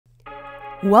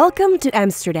Welcome to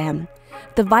Amsterdam,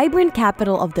 the vibrant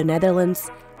capital of the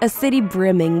Netherlands, a city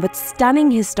brimming with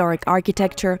stunning historic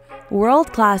architecture,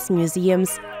 world-class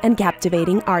museums, and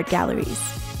captivating art galleries.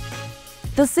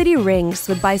 The city rings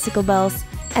with bicycle bells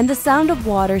and the sound of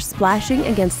water splashing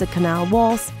against the canal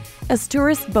walls as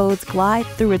tourist boats glide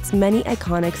through its many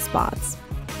iconic spots.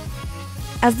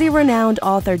 As the renowned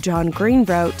author John Green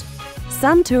wrote,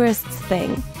 some tourists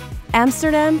think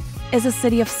Amsterdam is a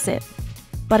city of sin,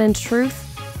 but in truth,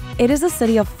 it is a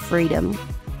city of freedom.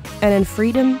 And in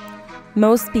freedom,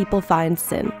 most people find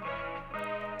sin.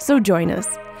 So join us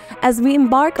as we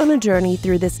embark on a journey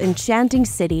through this enchanting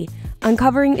city,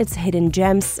 uncovering its hidden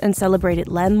gems and celebrated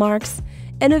landmarks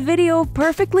in a video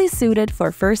perfectly suited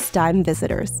for first-time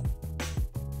visitors.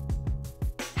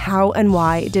 How and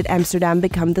why did Amsterdam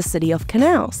become the city of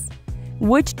canals?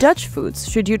 Which Dutch foods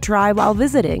should you try while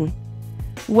visiting?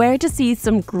 Where to see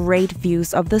some great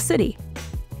views of the city?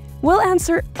 We'll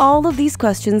answer all of these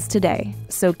questions today,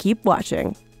 so keep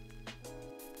watching.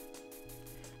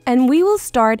 And we will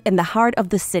start in the heart of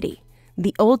the city,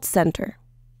 the Old Center.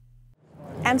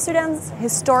 Amsterdam's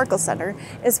historical center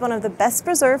is one of the best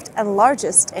preserved and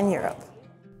largest in Europe.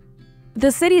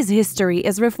 The city's history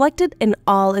is reflected in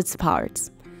all its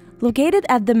parts. Located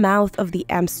at the mouth of the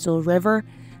Amstel River,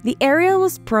 the area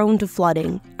was prone to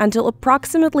flooding until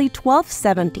approximately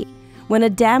 1270, when a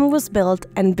dam was built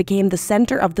and became the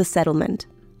center of the settlement.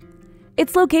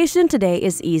 Its location today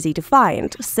is easy to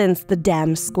find, since the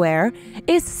Dam Square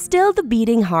is still the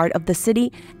beating heart of the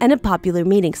city and a popular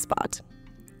meeting spot.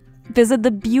 Visit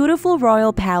the beautiful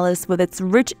Royal Palace with its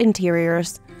rich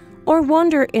interiors, or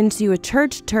wander into a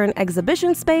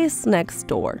church-turned-exhibition space next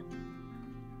door.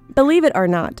 Believe it or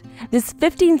not, this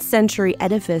 15th century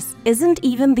edifice isn't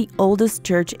even the oldest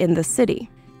church in the city.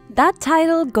 That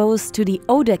title goes to the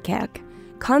Oude Kerk,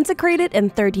 consecrated in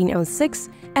 1306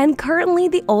 and currently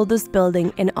the oldest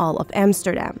building in all of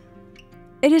Amsterdam.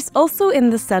 It is also in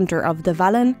the center of the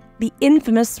Wallen, the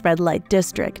infamous red light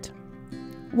district.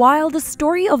 While the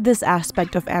story of this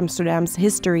aspect of Amsterdam's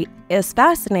history is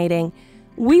fascinating,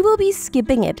 we will be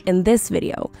skipping it in this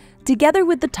video, together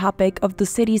with the topic of the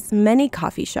city's many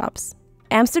coffee shops.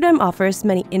 Amsterdam offers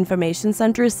many information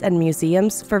centers and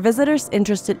museums for visitors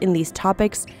interested in these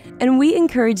topics, and we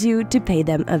encourage you to pay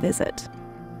them a visit.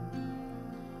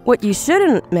 What you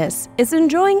shouldn't miss is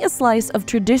enjoying a slice of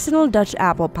traditional Dutch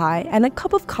apple pie and a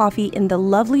cup of coffee in the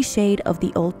lovely shade of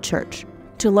the old church.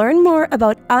 To learn more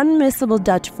about unmissable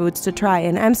Dutch foods to try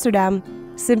in Amsterdam,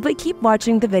 simply keep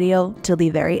watching the video till the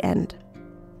very end.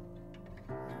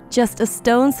 Just a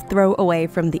stone's throw away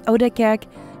from the Oude Kerk,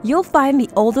 you'll find the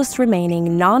oldest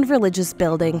remaining non-religious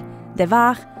building, De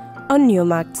Waag, on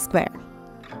Nieuwmarkt Square.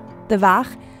 De Waag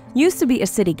used to be a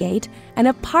city gate and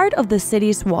a part of the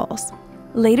city's walls,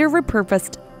 later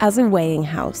repurposed as a weighing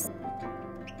house.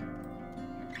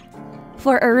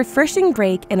 For a refreshing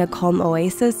break in a calm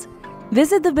oasis,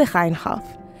 visit the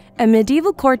Begijnhof, a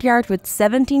medieval courtyard with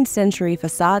 17th century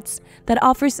facades that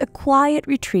offers a quiet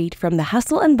retreat from the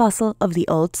hustle and bustle of the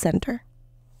old center.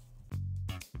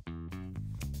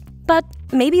 But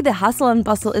maybe the hustle and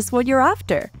bustle is what you're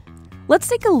after. Let's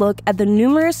take a look at the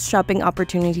numerous shopping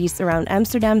opportunities around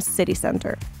Amsterdam's city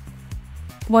center.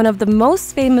 One of the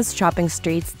most famous shopping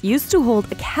streets used to hold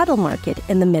a cattle market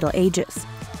in the Middle Ages.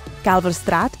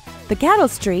 Kalverstraat, the cattle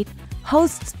street,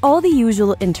 hosts all the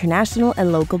usual international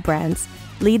and local brands,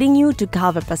 leading you to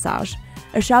Kalverpassage,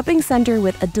 a shopping center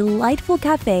with a delightful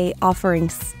cafe offering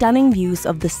stunning views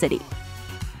of the city.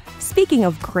 Speaking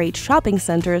of great shopping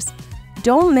centers,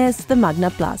 don't miss the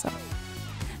Magna Plaza.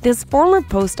 This former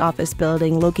post office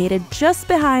building located just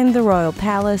behind the Royal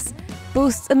Palace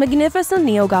boasts a magnificent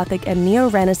neo-Gothic and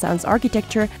neo-Renaissance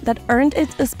architecture that earned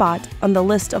it a spot on the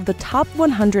list of the top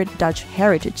 100 Dutch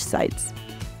heritage sites.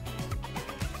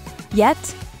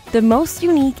 Yet, the most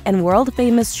unique and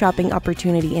world-famous shopping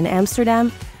opportunity in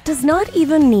Amsterdam does not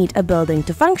even need a building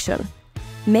to function.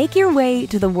 Make your way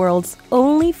to the world's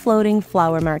only floating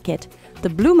flower market, the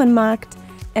Bloemenmarkt,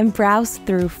 and browse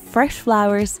through fresh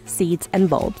flowers, seeds, and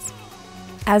bulbs.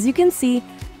 As you can see,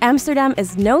 Amsterdam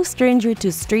is no stranger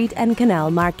to street and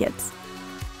canal markets.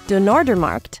 De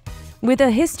Noordermarkt, with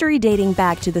a history dating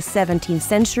back to the 17th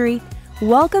century,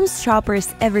 welcomes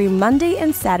shoppers every Monday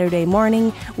and Saturday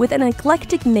morning with an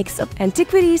eclectic mix of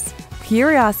antiquities,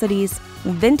 curiosities,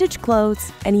 vintage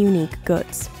clothes, and unique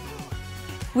goods.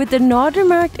 With the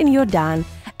Noordermarkt in Jordaan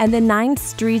and the 9th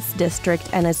Streets district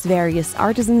and its various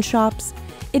artisan shops,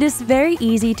 it is very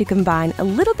easy to combine a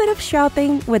little bit of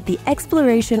shopping with the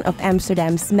exploration of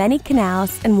Amsterdam's many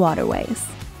canals and waterways.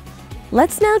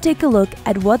 Let's now take a look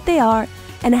at what they are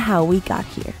and how we got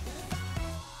here.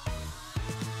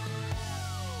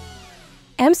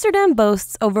 Amsterdam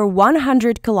boasts over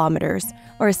 100 kilometers,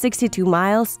 or 62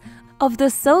 miles, of the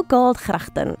so-called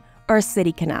grachten, or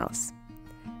city canals.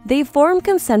 They form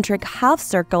concentric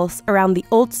half-circles around the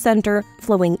old center,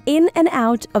 flowing in and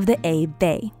out of the A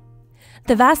Bay.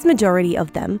 The vast majority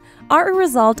of them are a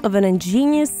result of an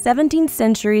ingenious 17th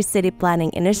century city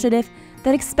planning initiative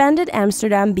that expanded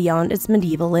Amsterdam beyond its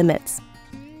medieval limits.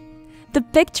 The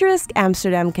picturesque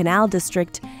Amsterdam Canal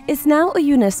District is now a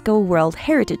UNESCO World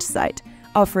Heritage Site,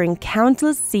 offering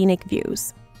countless scenic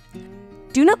views.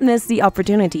 Do not miss the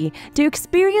opportunity to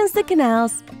experience the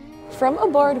canals from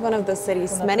aboard one of the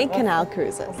city's many canal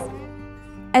cruises.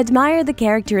 Admire the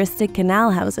characteristic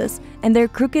canal houses and their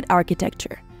crooked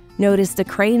architecture. Notice the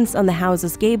cranes on the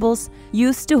house's gables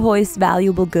used to hoist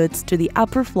valuable goods to the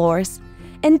upper floors,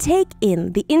 and take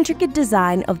in the intricate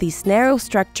design of these narrow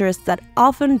structures that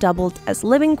often doubled as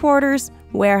living quarters,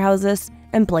 warehouses,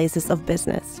 and places of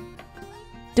business.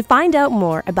 To find out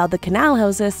more about the canal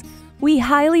houses, we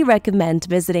highly recommend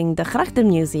visiting the Grachten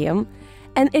Museum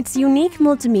and its unique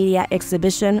multimedia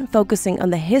exhibition focusing on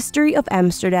the history of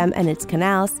Amsterdam and its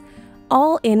canals,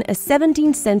 all in a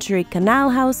 17th century canal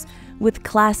house with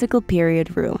classical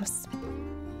period rooms.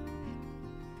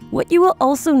 What you will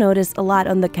also notice a lot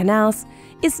on the canals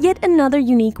is yet another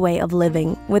unique way of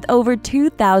living with over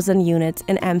 2,000 units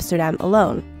in Amsterdam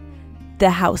alone: the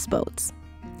houseboats.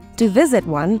 To visit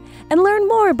one and learn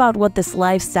more about what this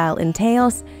lifestyle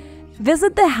entails,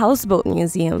 visit the Houseboat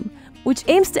Museum, which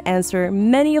aims to answer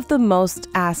many of the most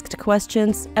asked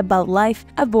questions about life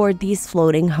aboard these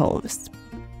floating homes.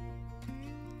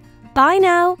 By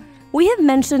now, we have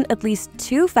mentioned at least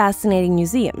 2 fascinating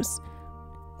museums,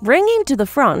 bringing to the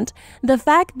front the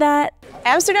fact that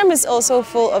Amsterdam is also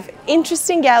full of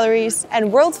interesting galleries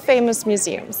and world-famous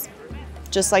museums,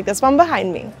 just like this one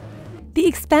behind me. The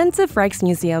expansive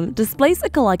Rijksmuseum displays a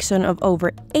collection of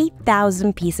over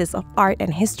 8,000 pieces of art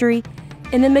and history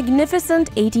in a magnificent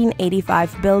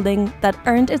 1885 building that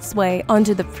earned its way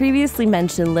onto the previously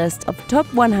mentioned list of top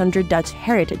 100 Dutch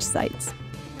heritage sites.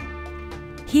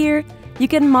 Here, you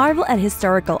can marvel at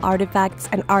historical artifacts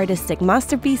and artistic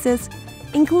masterpieces,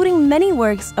 including many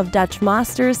works of Dutch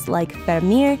masters like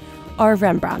Vermeer or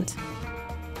Rembrandt.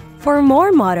 For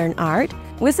more modern art,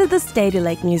 visit the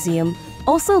Stedelijk Museum,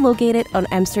 also located on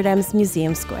Amsterdam's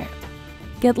Museum Square.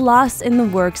 Get lost in the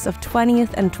works of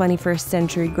 20th and 21st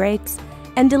century greats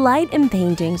and delight in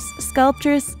paintings,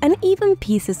 sculptures, and even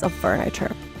pieces of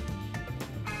furniture.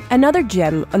 Another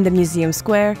gem on the Museum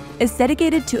Square is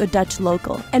dedicated to a Dutch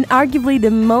local and arguably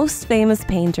the most famous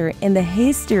painter in the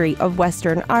history of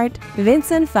Western art,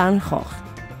 Vincent van Gogh.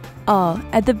 Awe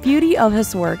at the beauty of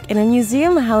his work in a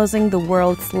museum housing the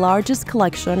world's largest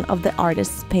collection of the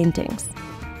artist's paintings.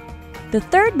 The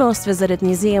third most visited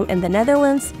museum in the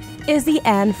Netherlands is the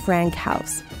Anne Frank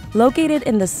House, located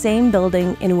in the same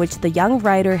building in which the young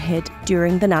writer hid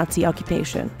during the Nazi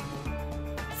occupation.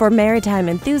 For maritime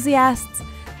enthusiasts,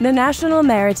 the National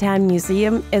Maritime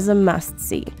Museum is a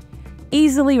must-see,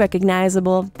 easily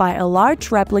recognizable by a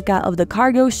large replica of the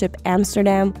cargo ship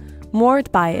Amsterdam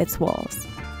moored by its walls.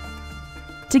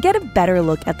 To get a better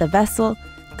look at the vessel,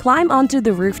 climb onto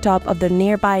the rooftop of the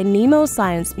nearby Nemo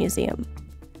Science Museum.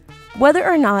 Whether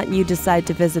or not you decide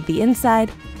to visit the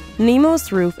inside,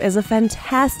 Nemo's roof is a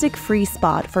fantastic free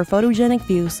spot for photogenic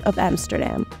views of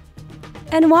Amsterdam.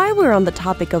 And while we're on the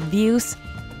topic of views,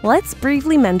 let's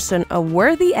briefly mention a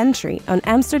worthy entry on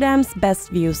Amsterdam's best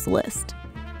views list: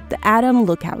 the Adam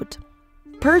Lookout.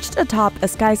 Perched atop a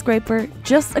skyscraper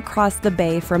just across the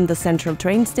bay from the central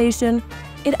train station,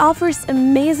 it offers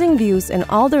amazing views in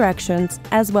all directions,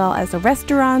 as well as a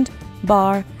restaurant,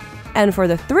 bar, and for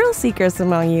the thrill seekers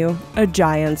among you, a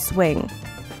giant swing.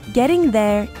 Getting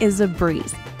there is a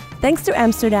breeze, thanks to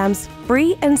Amsterdam's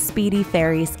free and speedy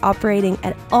ferries operating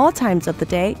at all times of the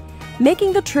day,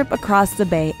 making the trip across the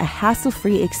bay a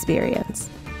hassle-free experience.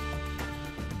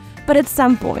 But at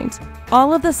some point,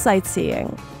 all of the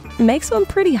sightseeing makes one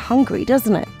pretty hungry,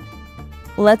 doesn't it?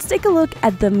 Let's take a look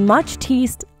at the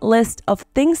much-teased list of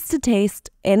things to taste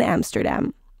in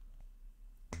Amsterdam.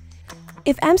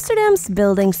 If Amsterdam's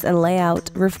buildings and layout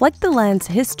reflect the land's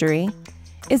history,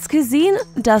 its cuisine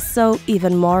does so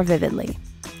even more vividly.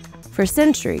 For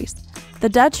centuries, the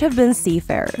Dutch have been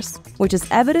seafarers, which is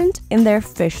evident in their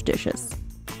fish dishes.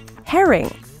 Herring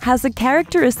has a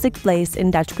characteristic place in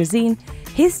Dutch cuisine,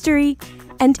 history,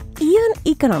 and even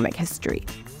economic history.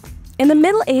 In the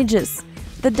Middle Ages,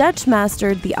 the Dutch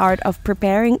mastered the art of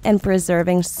preparing and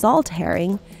preserving salt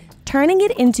herring, turning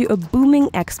it into a booming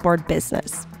export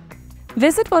business.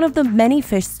 Visit one of the many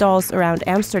fish stalls around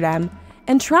Amsterdam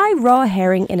and try raw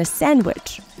herring in a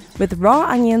sandwich with raw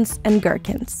onions and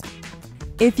gherkins.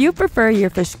 If you prefer your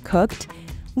fish cooked,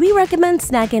 we recommend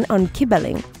snacking on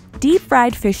kibbeling,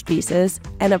 deep-fried fish pieces,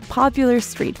 and a popular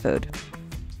street food.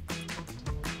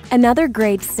 Another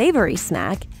great savory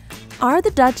snack are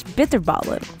the Dutch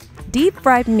bitterballen,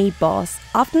 deep-fried meatballs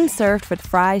often served with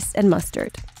fries and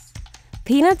mustard.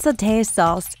 Peanut sauté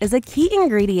sauce is a key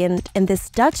ingredient in this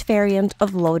Dutch variant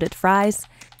of loaded fries,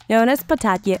 known as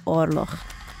patatje oorlog.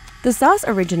 The sauce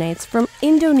originates from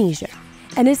Indonesia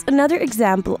and is another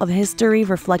example of history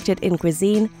reflected in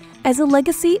cuisine as a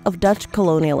legacy of Dutch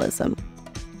colonialism.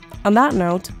 On that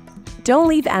note, don't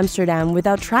leave Amsterdam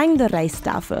without trying the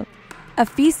rijsttafel, a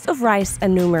feast of rice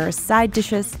and numerous side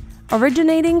dishes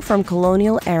originating from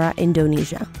colonial-era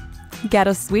Indonesia. Got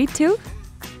a sweet tooth?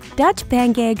 Dutch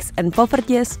pancakes and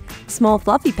poffertjes, small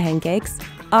fluffy pancakes,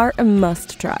 are a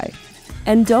must-try.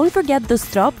 And don't forget the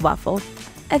stroopwafel,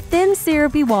 a thin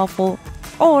syrupy waffle,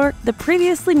 or the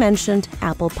previously mentioned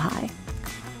apple pie.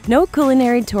 No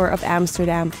culinary tour of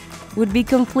Amsterdam would be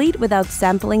complete without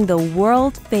sampling the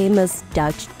world-famous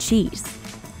Dutch cheese.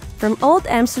 From Old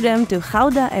Amsterdam to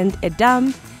Gouda and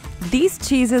Edam, these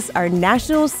cheeses are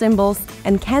national symbols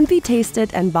and can be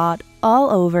tasted and bought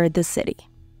all over the city.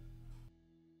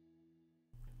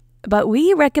 But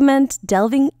we recommend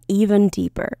delving even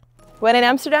deeper. When in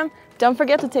Amsterdam, don't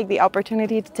forget to take the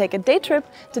opportunity to take a day trip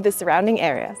to the surrounding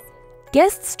areas.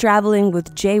 Guests traveling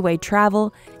with JayWay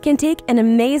Travel can take an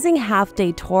amazing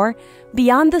half-day tour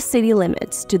beyond the city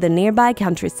limits to the nearby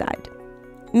countryside.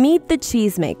 Meet the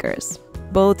cheesemakers,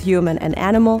 both human and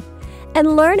animal,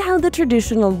 and learn how the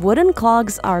traditional wooden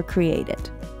clogs are created.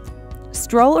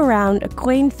 Stroll around a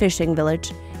quaint fishing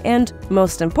village and,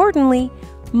 most importantly,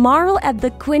 marvel at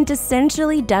the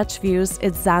quintessentially Dutch views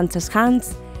at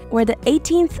Zaanstad, where the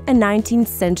 18th and 19th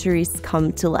centuries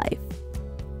come to life.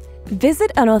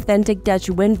 Visit an authentic Dutch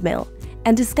windmill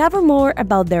and discover more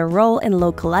about their role in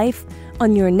local life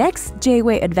on your next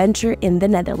JayWay adventure in the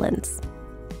Netherlands.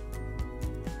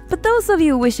 But those of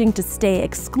you wishing to stay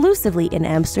exclusively in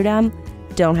Amsterdam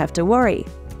don't have to worry.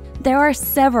 There are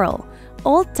several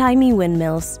old-timey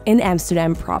windmills in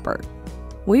Amsterdam proper.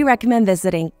 We recommend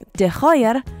visiting De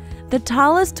Gooier, the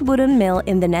tallest wooden mill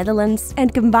in the Netherlands,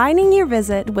 and combining your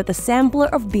visit with a sampler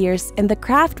of beers in the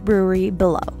craft brewery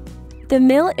below. The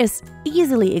mill is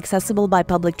easily accessible by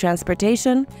public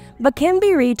transportation, but can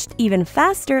be reached even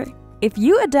faster if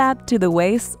you adapt to the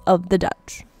ways of the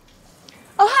Dutch.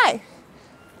 Oh, hi!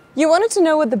 You wanted to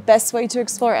know what the best way to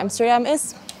explore Amsterdam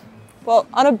is? Well,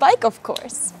 on a bike, of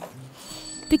course.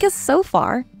 Because so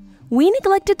far, we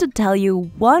neglected to tell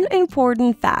you one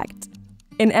important fact.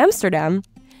 In Amsterdam,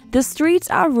 the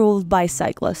streets are ruled by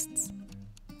cyclists.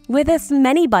 With as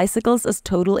many bicycles as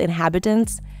total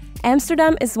inhabitants,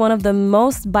 Amsterdam is one of the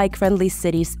most bike-friendly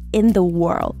cities in the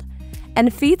world,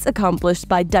 and feats accomplished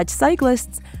by Dutch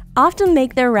cyclists often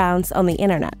make their rounds on the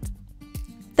internet.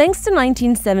 Thanks to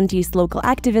 1970s local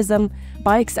activism,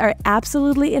 bikes are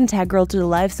absolutely integral to the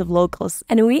lives of locals,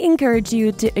 and we encourage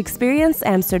you to experience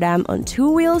Amsterdam on two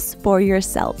wheels for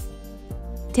yourself.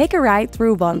 Take a ride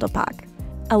through Wandelpark,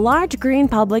 a large green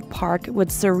public park with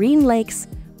serene lakes,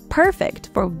 perfect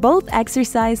for both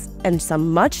exercise and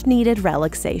some much-needed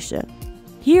relaxation.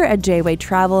 Here at JayWay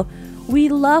Travel, we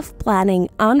love planning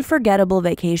unforgettable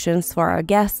vacations for our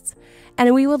guests,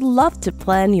 and we would love to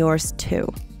plan yours too.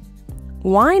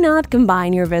 Why not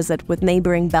combine your visit with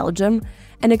neighboring Belgium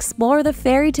and explore the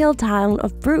fairy tale town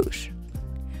of Bruges?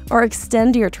 Or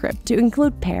extend your trip to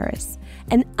include Paris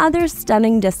and other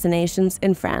stunning destinations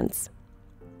in France.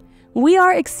 We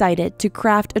are excited to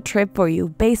craft a trip for you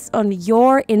based on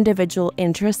your individual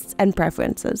interests and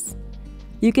preferences.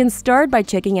 You can start by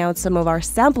checking out some of our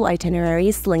sample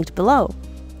itineraries linked below.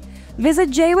 Visit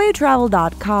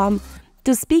jaywaytravel.com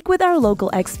to speak with our local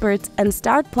experts and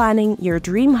start planning your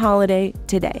dream holiday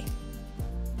today.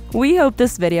 We hope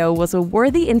this video was a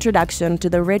worthy introduction to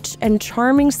the rich and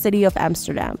charming city of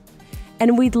Amsterdam,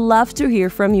 and we'd love to hear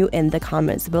from you in the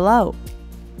comments below.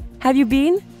 Have you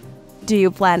been? Do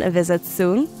you plan a visit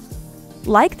soon?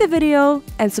 Like the video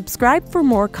and subscribe for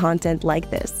more content like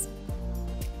this.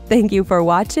 Thank you for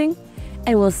watching,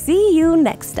 and we'll see you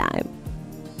next time.